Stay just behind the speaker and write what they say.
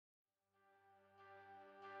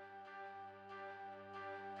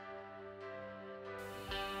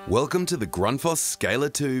Welcome to the Grundfos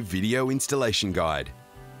SCALA2 video installation guide.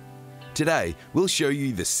 Today, we'll show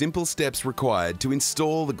you the simple steps required to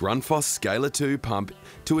install the Grundfos SCALA2 pump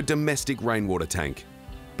to a domestic rainwater tank.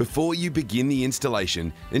 Before you begin the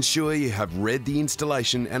installation, ensure you have read the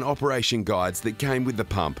installation and operation guides that came with the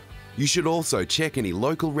pump. You should also check any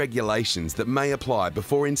local regulations that may apply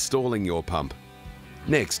before installing your pump.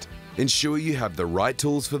 Next, ensure you have the right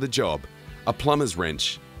tools for the job: a plumber's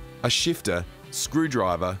wrench, a shifter,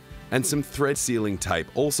 screwdriver, and some thread sealing tape,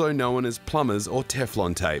 also known as plumber's or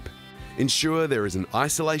Teflon tape. Ensure there is an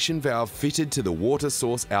isolation valve fitted to the water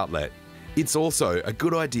source outlet. It's also a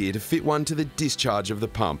good idea to fit one to the discharge of the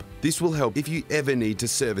pump. This will help if you ever need to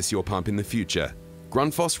service your pump in the future.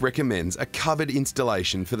 Grundfos recommends a covered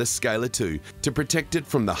installation for the SCALA2 to protect it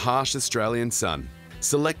from the harsh Australian sun.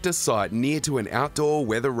 Select a site near to an outdoor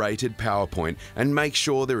weather-rated power point and make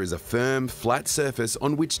sure there is a firm, flat surface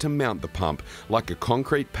on which to mount the pump, like a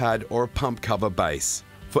concrete pad or a pump cover base.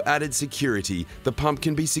 For added security, the pump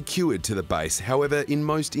can be secured to the base. However, in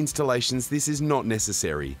most installations this is not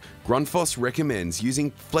necessary. Grundfos recommends using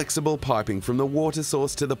flexible piping from the water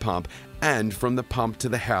source to the pump and from the pump to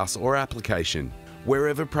the house or application.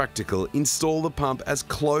 Wherever practical, install the pump as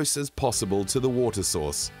close as possible to the water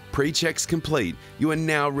source. Pre-checks complete, you are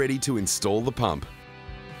now ready to install the pump.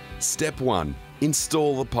 Step 1.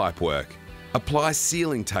 Install the pipework. Apply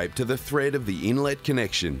sealing tape to the thread of the inlet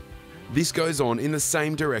connection. This goes on in the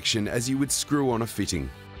same direction as you would screw on a fitting.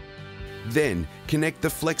 Then, connect the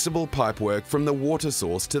flexible pipework from the water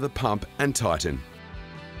source to the pump and tighten.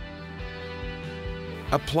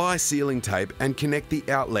 Apply sealing tape and connect the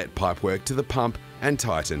outlet pipework to the pump and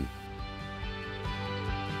tighten.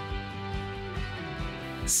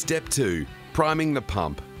 Step 2. Priming the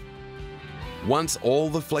pump. Once all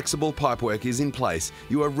the flexible pipework is in place,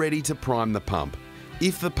 you are ready to prime the pump.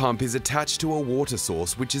 If the pump is attached to a water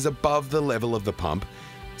source which is above the level of the pump,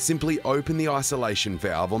 simply open the isolation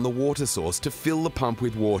valve on the water source to fill the pump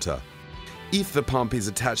with water. If the pump is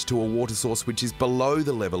attached to a water source which is below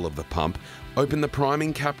the level of the pump, open the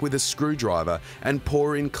priming cap with a screwdriver and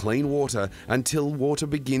pour in clean water until water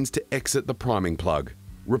begins to exit the priming plug.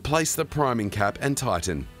 Replace the priming cap and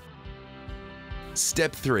tighten.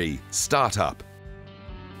 Step 3. Startup.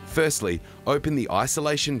 Firstly, open the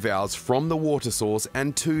isolation valves from the water source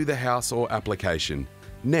and to the house or application.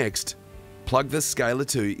 Next, plug the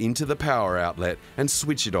SCALA2 into the power outlet and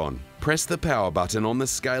switch it on. Press the power button on the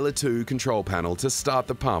SCALA2 control panel to start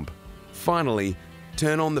the pump. Finally,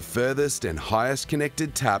 turn on the furthest and highest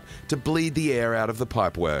connected tap to bleed the air out of the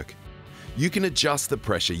pipework. You can adjust the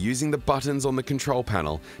pressure using the buttons on the control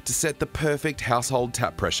panel to set the perfect household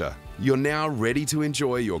tap pressure. You're now ready to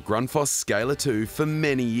enjoy your Grundfos SCALA2 for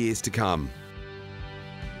many years to come.